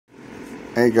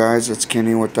Hey guys, it's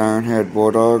Kenny with Ironhead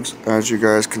Bulldogs. As you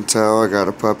guys can tell, I got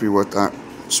a puppy with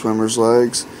swimmer's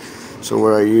legs. So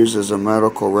what I use is a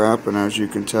medical wrap, and as you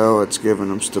can tell, it's giving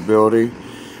him stability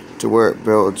to where it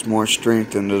builds more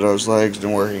strength into those legs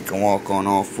than where he can walk on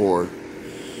all four.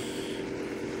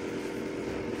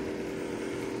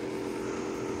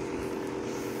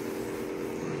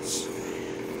 Let's see.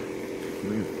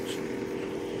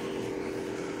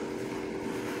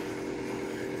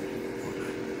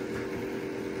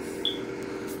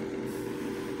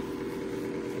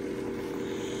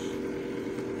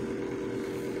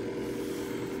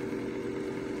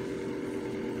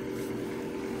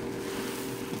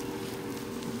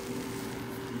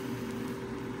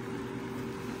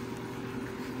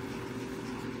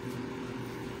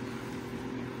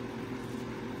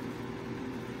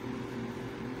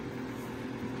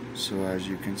 So as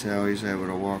you can tell, he's able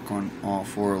to walk on all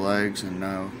four legs, and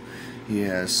now he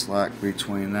has slack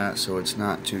between that, so it's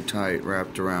not too tight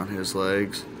wrapped around his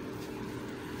legs.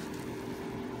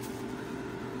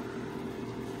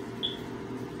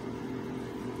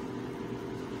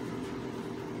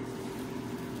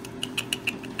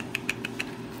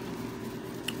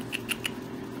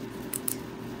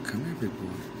 Come here, big boy.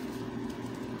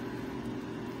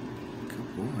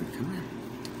 Good boy, come here.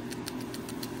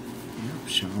 Yep,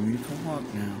 show him you can walk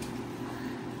now.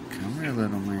 Come here,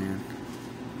 little man.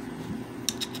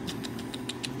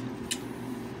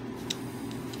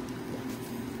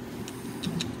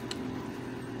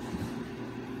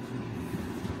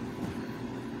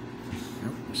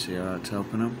 Yep, see how it's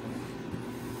helping him?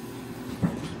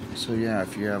 So yeah,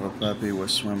 if you have a puppy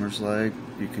with swimmer's leg,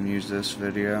 you can use this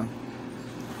video.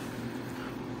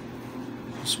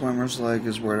 Swimmer's leg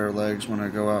is where their legs want to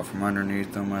go out from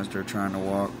underneath them as they're trying to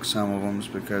walk. Some of them's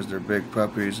because they're big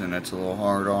puppies and it's a little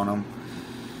hard on them.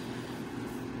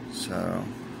 So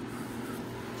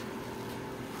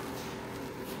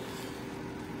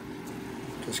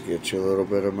just get you a little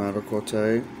bit of medical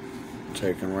tape,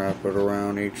 take and wrap it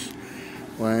around each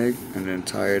leg, and then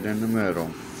tie it in the middle.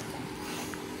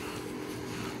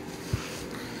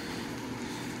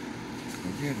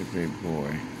 Go get it, big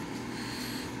boy.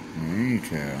 There you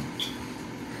go.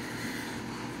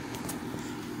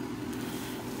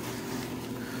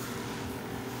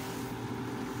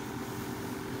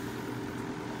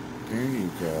 There you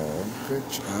go.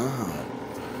 Good job.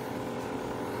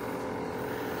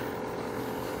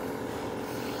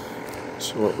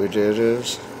 So what we did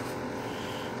is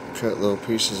cut little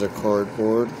pieces of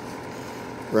cardboard,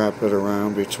 wrap it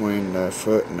around between the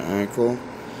foot and ankle,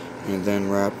 and then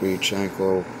wrap each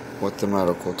ankle with the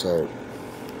medical tape.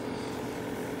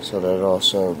 So that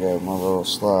also gave them a little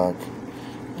slack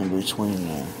in between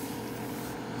there.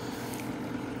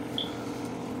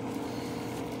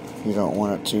 You don't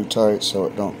want it too tight so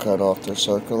it don't cut off their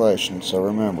circulation, so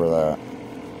remember that.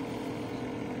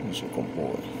 He's a good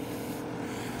boy.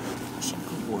 He's a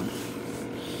good boy.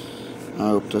 I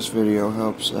hope this video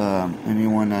helps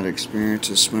anyone that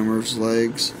experiences swimmer's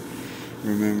legs.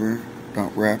 Remember,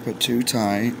 don't wrap it too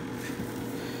tight.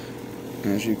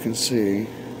 As you can see,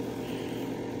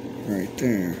 right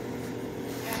there.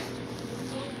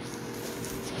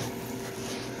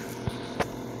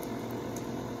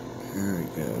 There he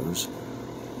goes.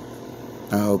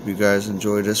 I hope you guys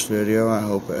enjoyed this video. I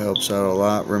hope it helps out a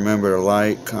lot. Remember to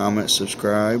like, comment,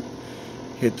 subscribe,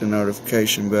 hit the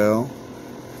notification bell.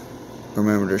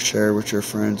 Remember to share with your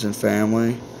friends and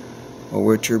family or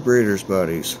with your breeders'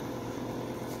 buddies.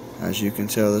 As you can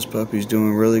tell, this puppy's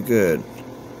doing really good.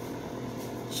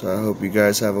 So I hope you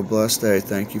guys have a blessed day.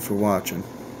 Thank you for watching.